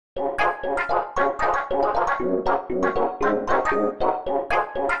What's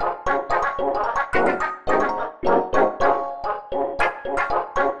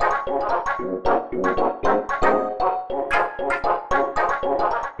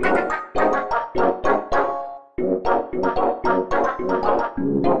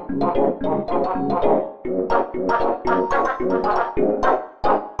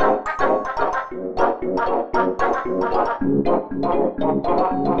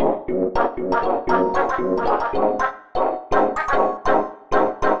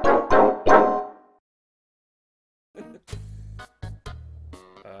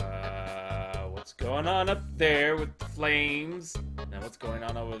going on up there with the flames? Now what's going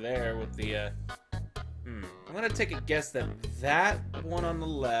on over there with the, I'm gonna take a guess that that one on the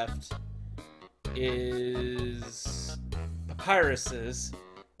left is Papyrus's,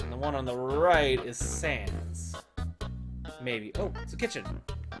 and the one on the right is Sans. Maybe. Oh, it's a kitchen.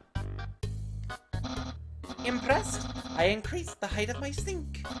 Impressed? I increased the height of my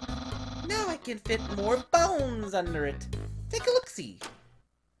sink. Now I can fit more bones under it. Take a look-see.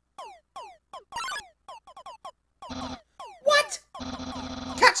 What?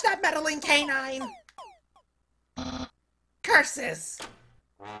 Catch that meddling canine! Curses!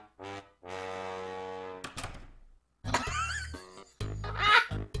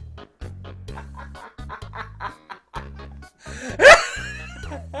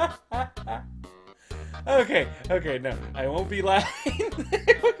 Okay, no, I won't be laughing.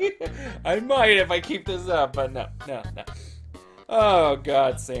 I might if I keep this up, but no. Oh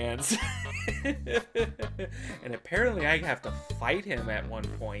God, Sans. And apparently I have to fight him at one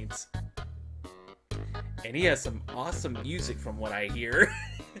point. And he has some awesome music from what I hear.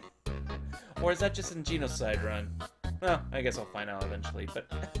 Or is that just in Genocide Run? Well, I guess I'll find out eventually, but...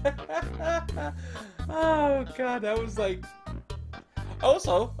 Oh God, that was like...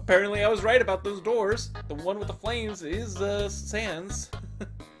 Also, apparently I was right about those doors. The one with the flames is, Sans.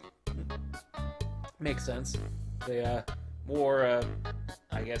 Makes sense. The, more,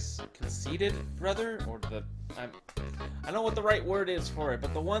 I guess, conceited brother? Or the... I don't know what the right word is for it,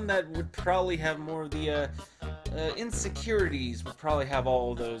 but the one that would probably have more of the, insecurities would probably have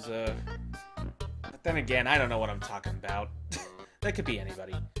all of those, But then again, I don't know what I'm talking about. That could be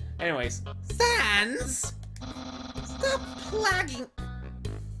anybody. Anyways, Sans! Stop plaguing...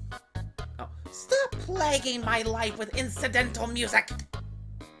 Oh, stop plaguing my life with incidental music!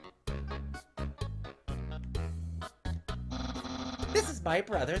 This is my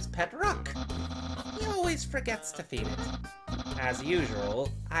brother's pet rock. He always forgets to feed it. As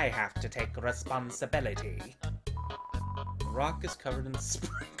usual, I have to take responsibility. The rock is covered in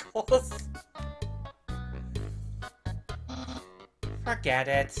sprinkles. Forget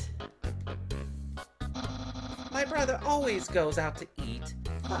it. My brother always goes out to eat,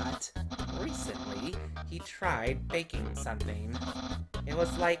 but recently he tried baking something. It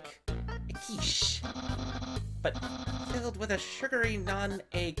was like a quiche, but filled with a sugary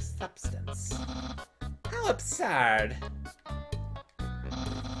non-egg substance. How absurd!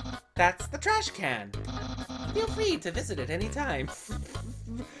 That's the trash can. Feel free to visit it anytime.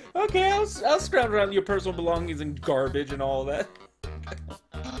 Okay, I'll scrounge around your personal belongings and garbage and all that.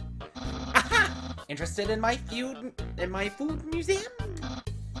 Aha! Interested in my food museum?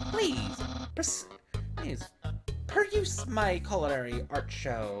 Please peruse my culinary art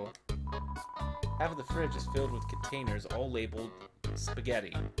show. Half of the fridge is filled with containers all labeled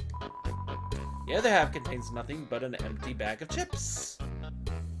spaghetti. The other half contains nothing but an empty bag of chips.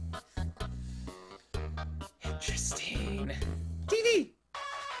 Interesting. TV!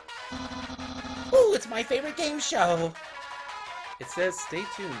 Ooh, it's my favorite game show! It says stay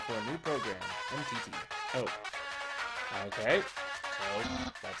tuned for a new program, MTT. Oh. Okay. So,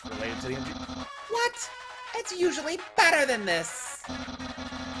 that's related to the MTT. What? It's usually better than this!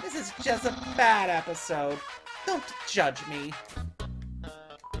 This is just a bad episode. Don't judge me.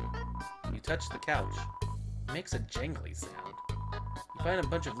 You touch the couch. It makes a jangly sound. You find a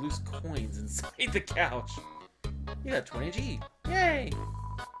bunch of loose coins inside the couch. You got 20G. Yay!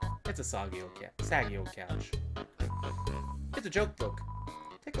 It's a saggy old couch. It's a joke book.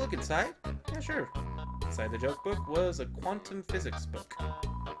 Take a look inside. Yeah, sure. Inside the joke book was a quantum physics book.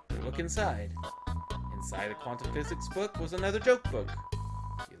 You look inside. Inside the quantum physics book was another joke book.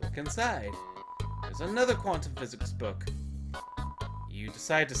 You look inside. There's another quantum physics book. You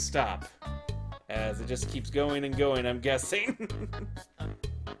decide to stop, as it just keeps going and going, I'm guessing.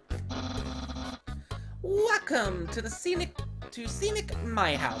 Welcome to scenic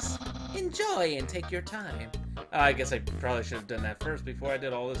my house. Enjoy and take your time. I guess I probably should have done that first before I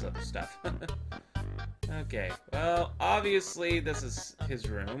did all this other stuff. Okay, well, obviously this is his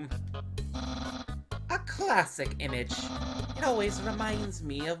room. A classic image. It always reminds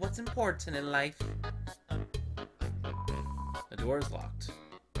me of what's important in life. The door is locked.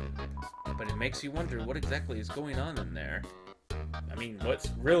 But it makes you wonder what exactly is going on in there. I mean, what's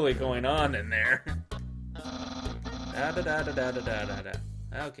really going on in there? Da da da da da da da da.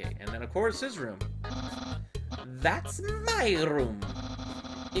 Okay, and then of course his room. That's my room.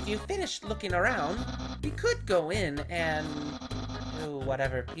 If you finished looking around, we could go in and do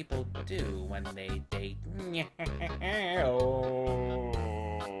whatever people do when they date. Oh.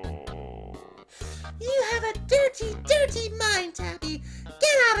 You have a dirty, dirty mind, Tabby.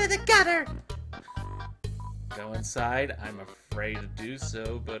 Get out of the gutter. Go inside. I'm afraid to do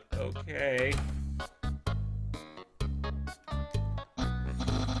so, but okay.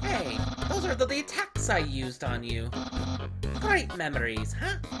 Hey, those are the attacks I used on you. Great memories,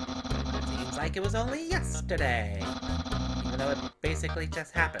 huh? Seems like it was only yesterday. Even though it basically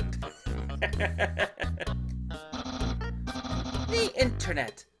just happened. The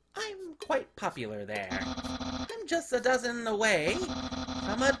internet. I'm quite popular there. I'm just a dozen away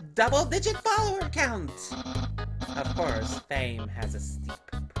from a double-digit follower count. Of course, fame has a steep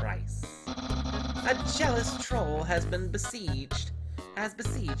price. A jealous troll has besieged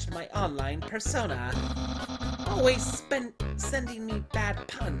my online persona. Always sending me bad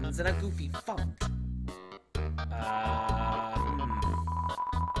puns in a goofy font.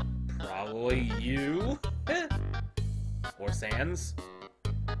 Probably you? Or Sans?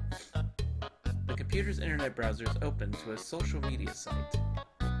 The computer's internet browser is open to a social media site.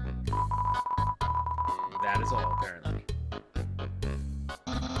 That is all, apparently.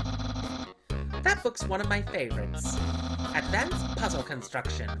 That book's one of my favorites. Advanced Puzzle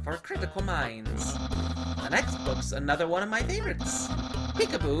Construction for Critical Minds. The next book's another one of my favorites.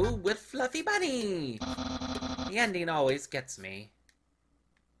 Peekaboo with Fluffy Bunny. The ending always gets me.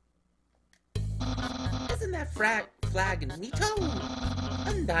 Isn't that flag neato?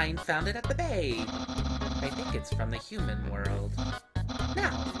 Undyne found it at the bay. I think it's from the human world.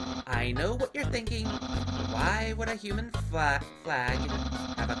 Now, I know what you're thinking. Why would a human flag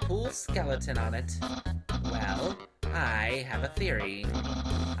have a cool skeleton on it? Well, I have a theory.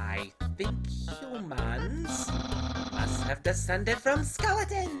 I think humans must have descended from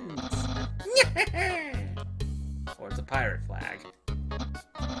skeletons. Or it's a pirate flag.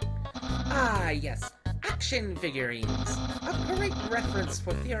 Ah, yes. Action figurines. A great reference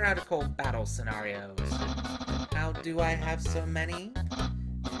for theoretical battle scenarios. How do I have so many?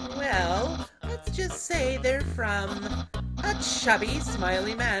 Well, let's just say they're from a chubby,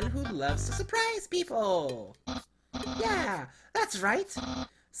 smiley man who loves to surprise people. Yeah, that's right.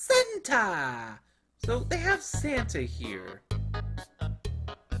 Santa! So they have Santa here.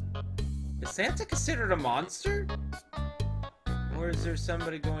 Is Santa considered a monster? Or is there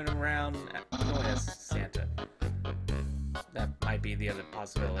somebody going around going as Santa? That might be the other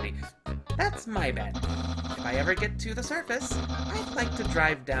possibility. That's my bet. If I ever get to the surface, I'd like to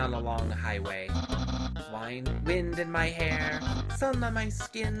drive down a long highway. Wind in my hair, sun on my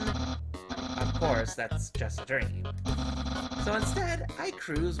skin. Of course, that's just a dream. So instead, I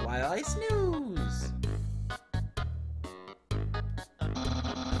cruise while I snooze.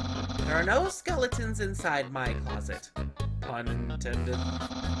 There are no skeletons inside my closet. Pun intended.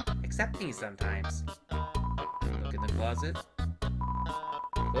 Except me sometimes. Look in the closet.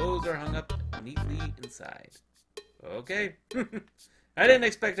 Clothes are hung up neatly inside. Okay. I didn't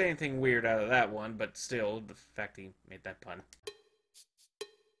expect anything weird out of that one, but still, the fact he made that pun.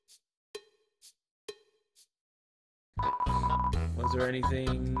 Was there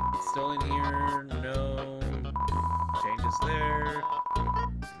anything still in here? No. Changes there.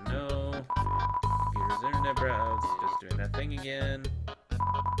 No. Computer's internet browse. Just doing that thing again.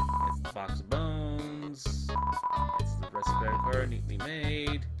 It's the box of bones. It's the respirator car neatly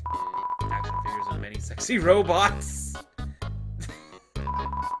made. Action figures of many sexy robots.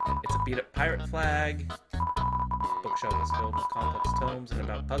 It's a beat-up pirate flag. Bookshelf is filled with complex tomes and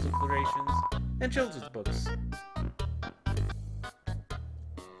about puzzle explorations and children's books.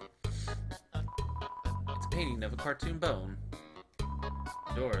 It's a painting of a cartoon bone.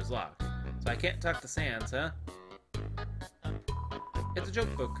 The door is locked, so I can't talk to Sans, huh? It's a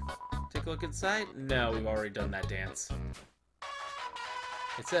joke book. Take a look inside. No, we've already done that dance.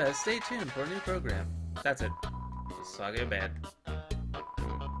 It says, stay tuned for a new program. That's it. The Saga of Bad.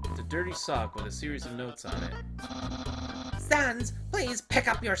 It's a dirty sock with a series of notes on it. Sans, please pick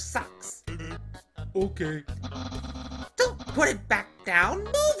up your socks. Okay. Don't put it back down.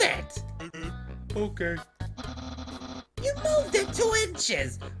 Move it. Okay. You moved it 2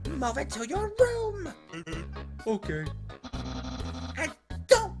 inches. Move it to your room. Okay. And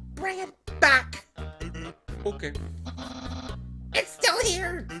don't bring it back! Okay. It's still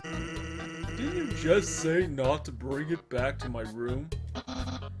here! Didn't you just say not to bring it back to my room?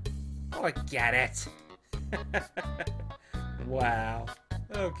 Forget it. Wow.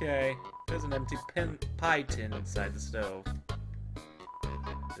 Okay. There's an empty pie tin inside the stove.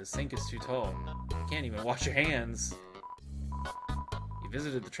 The sink is too tall. You can't even wash your hands. You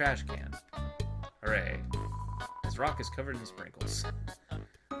visited the trash can. Hooray. This rock is covered in sprinkles.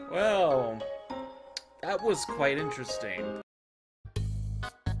 Well, that was quite interesting.